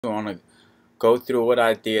want to go through what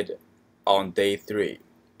I did on day 3.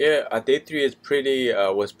 Yeah, day 3 is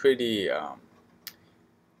was pretty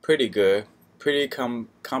good, pretty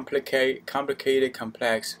complicated,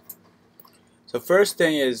 complex. So first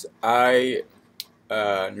thing is I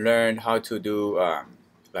learned how to do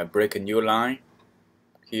like break a new line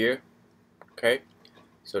here. Okay,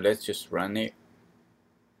 so let's just run it.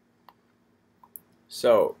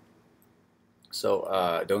 So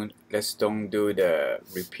don't do the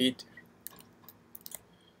repeat.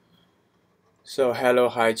 So hello,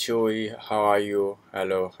 hi Chewy, how are you?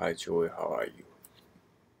 Hello, hi Chewy, how are you?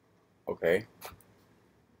 Okay,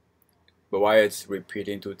 but why it's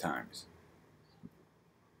repeating 2 times?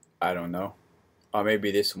 I don't know, or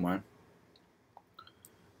maybe this one.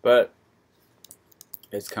 But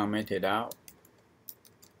let's comment it out.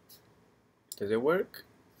 Does it work?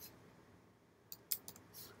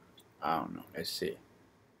 I don't know. Let's see.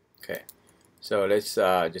 Okay, so let's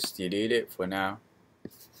just delete it for now.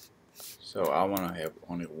 So I want to have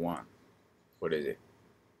only one. What is it?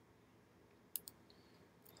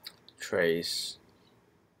 Trace.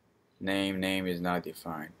 Name is not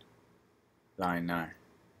defined. Line 9.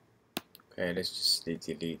 Okay, let's just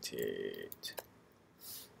delete it.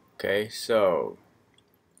 Okay, so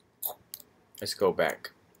let's go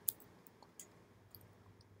back.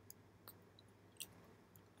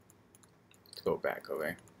 Let's go back,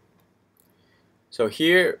 okay? So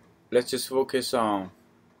here, let's just focus on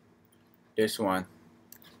this one.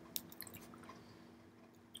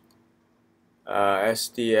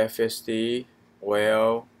 SDFSD,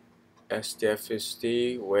 well,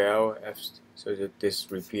 SDFSD, well, so this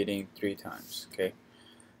repeating 3 times, okay?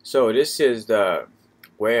 So this is the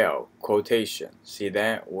well quotation. See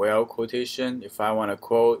that well quotation? If I want to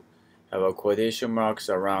quote, have a quotation marks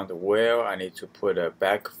around the well, I need to put a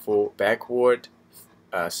backward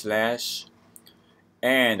slash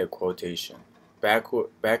and a quotation. Backward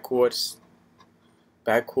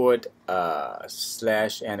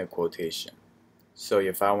slash and a quotation. So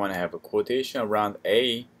if I want to have a quotation around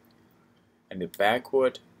A and the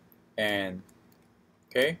backward and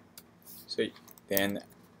okay, so then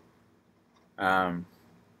oh,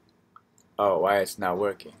 why it's not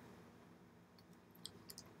working?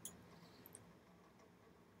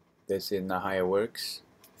 This is not how it works.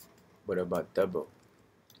 What about double?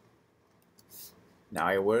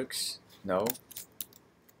 Now it works? No.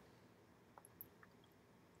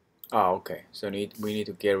 Oh, okay. So we need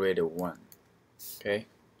to get rid of 1. Okay.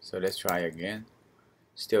 So let's try again.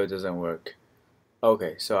 Still doesn't work.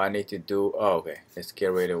 Okay. So I need to do. Oh, okay. Let's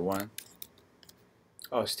get rid of 1.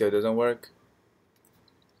 Oh, still doesn't work.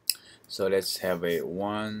 So let's have a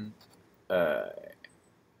 1.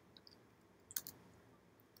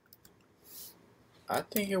 I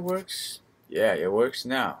think it works. Yeah, it works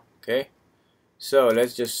now. Okay. So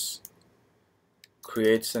let's just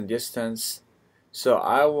create some distance. So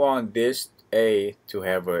I want this A to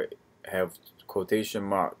have quotation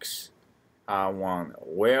marks. I want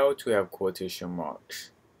well to have quotation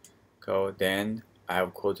marks. So then I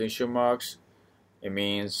have quotation marks. It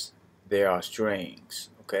means they are strings.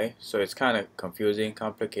 Okay, so it's kind of confusing,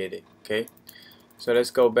 complicated. Okay, so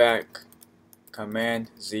let's go back. Command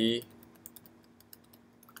Z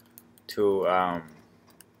to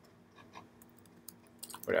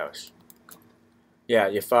what else? Yeah,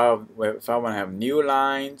 if I want to have new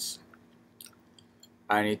lines,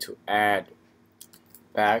 I need to add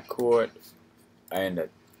backward and a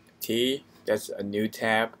T. That's a new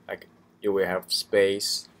tab. Like you will have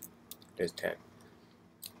space. This tab.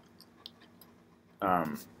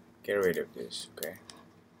 Get rid of this. Okay.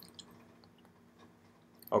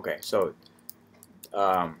 Okay. So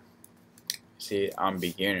see, I'm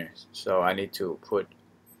beginner, so I need to put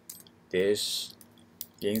this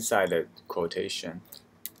inside the quotation.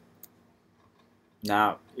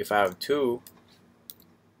 Now, if I have 2,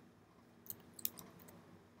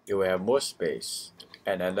 you will have more space.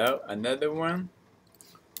 And another one,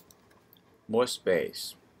 more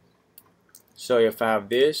space. So if I have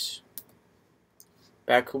this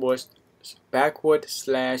backward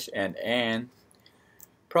slash and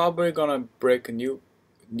probably gonna break a new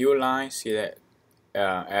line. See that?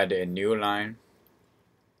 Add a new line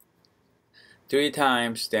 3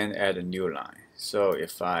 times, then add a new line. So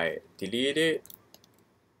if I delete it,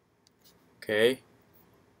 okay,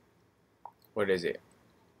 what is it?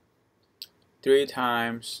 3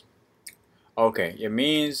 times. Okay, it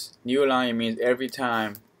means new line. It means every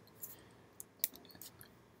time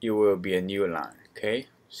it will be a new line. Okay,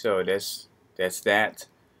 so that's that.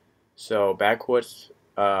 So backward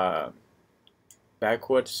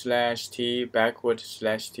slash T, backward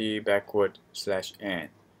slash T, backward slash N.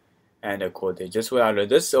 and a quotation. Just what I learned.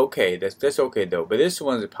 This is okay. That's okay though. But this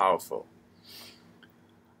one's powerful.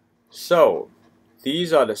 So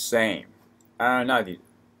these are the same. Not these.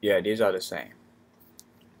 Yeah, these are the same.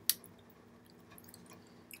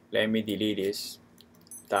 Let me delete this.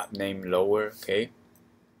 Dot name lower. Okay.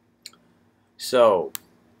 So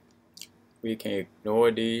we can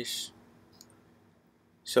ignore these.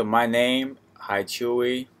 So my name, Hai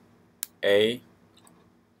Chewy, A.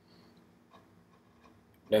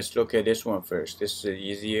 Let's look at this one first. This is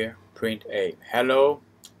easier. Print A. Hello,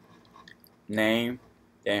 name,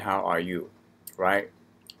 then how are you, right?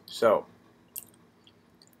 So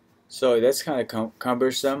that's kind of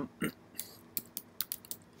cumbersome.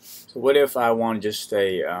 So what if I want just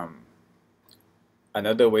a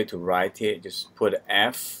another way to write it? Just put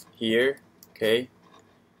F here, okay?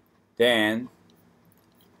 Then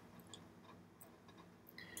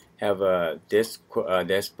have a this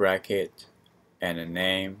bracket and a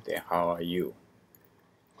name. Then how are you?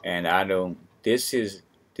 And I don't. This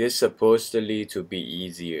supposedly to be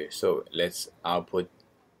easier. So let's output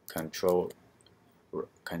Control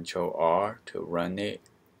R to run it.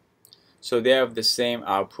 So they have the same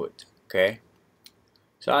output. Okay.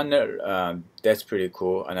 So I know that's pretty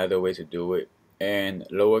cool. Another way to do it. And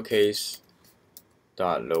lowercase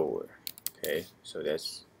dot lower. Okay. So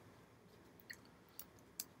that's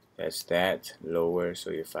that lower.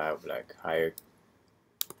 So if I have like higher,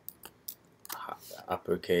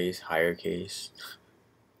 uppercase, higher case,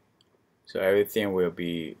 so everything will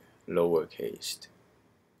be lowercase.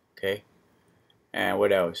 Okay. And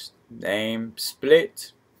what else? Name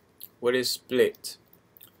split. What is split?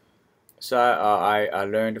 So I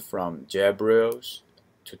learned from Jabrill's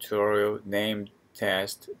tutorial, name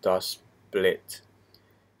test dot split.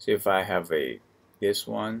 So if I have this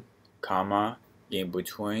one, comma in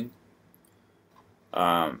between,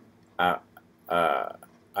 I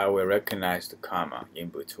will recognize the comma in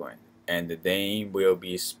between, and the name will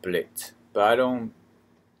be split. But I don't.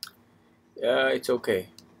 It's okay.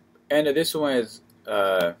 And this one is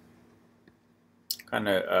kind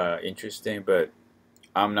of interesting, but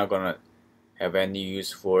I'm not gonna have any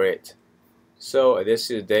use for it. So this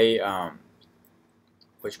is day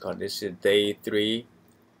this is day 3.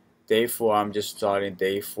 Day 4, I'm just starting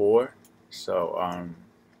day 4. So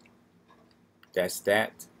that's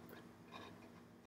that.